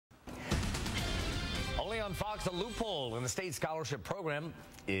Today on Fox, the loophole in the state scholarship program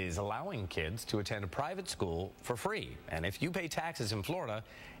is allowing kids to attend a private school for free. And if you pay taxes in Florida,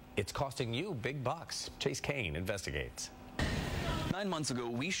 it's costing you big bucks. Chase Kane investigates. 9 months ago,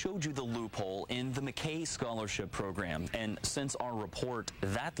 we showed you the loophole in the McKay Scholarship Program. And since our report,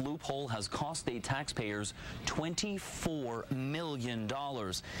 that loophole has cost state taxpayers $24 million.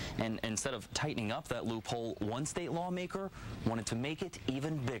 And instead of tightening up that loophole, one state lawmaker wanted to make it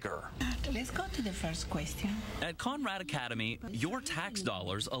even bigger. Let's go to the first question. At Conrad Academy, your tax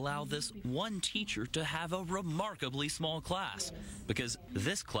dollars allow this one teacher to have a remarkably small class, because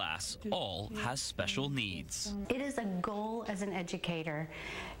this class all has special needs. It is a goal as an educator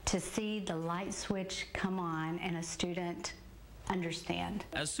to see the light switch come on and a student understand.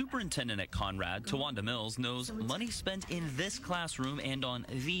 As superintendent at Conrad, Tawanda Mills knows money spent in this classroom and on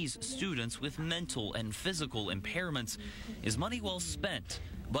these students with mental and physical impairments is money well spent,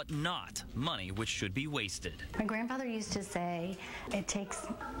 but not money which should be wasted. My grandfather used to say, it takes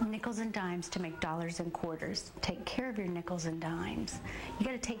nickels and dimes to make dollars and quarters. Take care of your nickels and dimes. You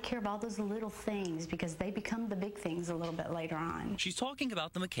got to take care of all those little things because they become the big things a little bit later on. She's talking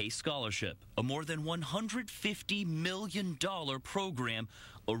about the McKay Scholarship, a more than $150 million program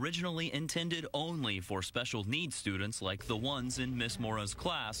originally intended only for special needs students like the ones in Miss Mora's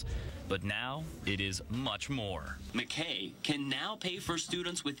class, but now it is much more. McKay can now pay for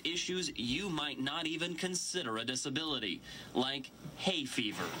students with issues you might not even consider a disability, like hay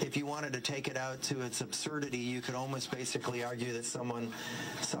fever. If you wanted to take it out to its absurdity, you could almost basically argue that someone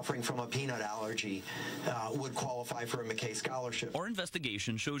suffering from a peanut allergy would qualify for a McKay Scholarship. Our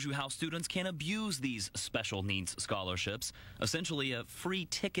investigation shows you how students can abuse these special needs scholarships, essentially a free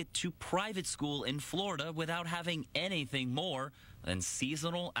ticket to private school in Florida without having anything more than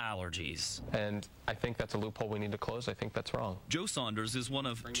seasonal allergies. And I think that's a loophole we need to close. I think that's wrong. Joe Saunders is one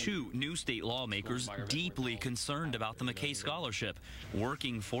of two new state lawmakers deeply concerned about the McKay Scholarship,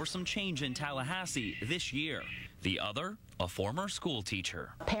 working for some change in Tallahassee this year. The other, a former school teacher.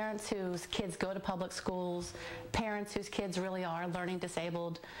 Parents whose kids go to public schools, parents whose kids really are learning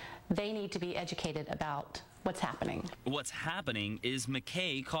disabled, they need to be educated about what's happening. What's happening is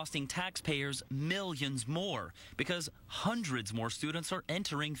McKay costing taxpayers millions more because hundreds more students are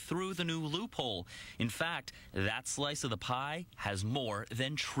entering through the new loophole. In fact, that slice of the pie has more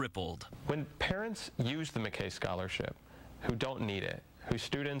than tripled. When parents use the McKay Scholarship who don't need it, whose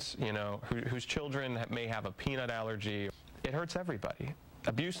students, whose children may have a peanut allergy, it hurts everybody.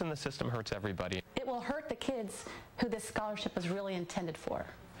 Abuse in the system hurts everybody. It will hurt the kids who this scholarship was really intended for.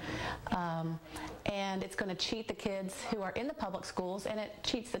 And it's going to cheat the kids who are in the public schools, and it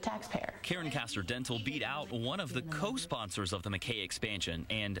cheats the taxpayer. Castor Dentel beat out one of the co-sponsors of the McKay expansion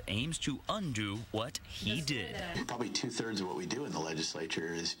and aims to undo what he did. Probably 2/3 of what we do in the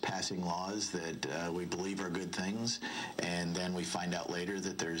legislature is passing laws that we believe are good things, and then we find out later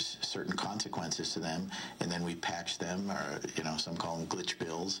that there's certain consequences to them, and then we patch them, or some call them glitch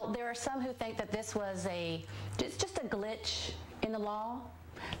bills. There are some who think that this was just a glitch in the law,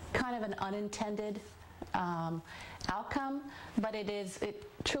 kind of an unintended outcome, but it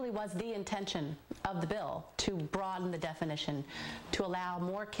truly was the intention of the bill to broaden the definition, to allow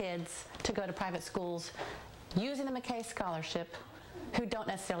more kids to go to private schools using the McKay Scholarship who don't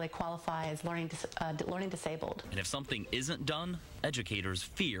necessarily qualify as learning disabled. And if something isn't done, educators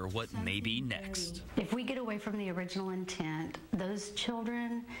fear what may be next. If we get away from the original intent, those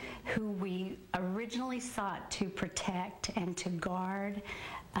children who we originally sought to protect and to guard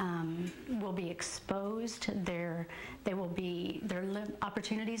will be exposed. Their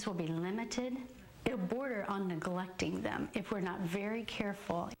opportunities will be limited. It'll border on neglecting them if we're not very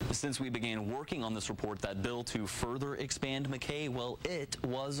careful. Since we began working on this report, that bill to further expand McKay, well, it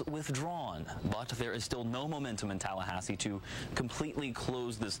was withdrawn. But there is still no momentum in Tallahassee to completely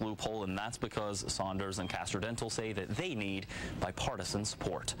close this loophole, and that's because Saunders and Castor Dentel say that they need bipartisan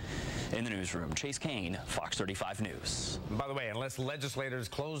support. In the newsroom, Chase Kane, Fox 35 News. By the way, unless legislators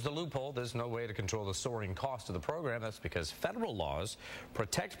close the loophole, there's no way to control the soaring cost of the program. That's because federal laws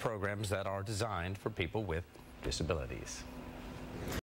protect programs that are designed for people with disabilities.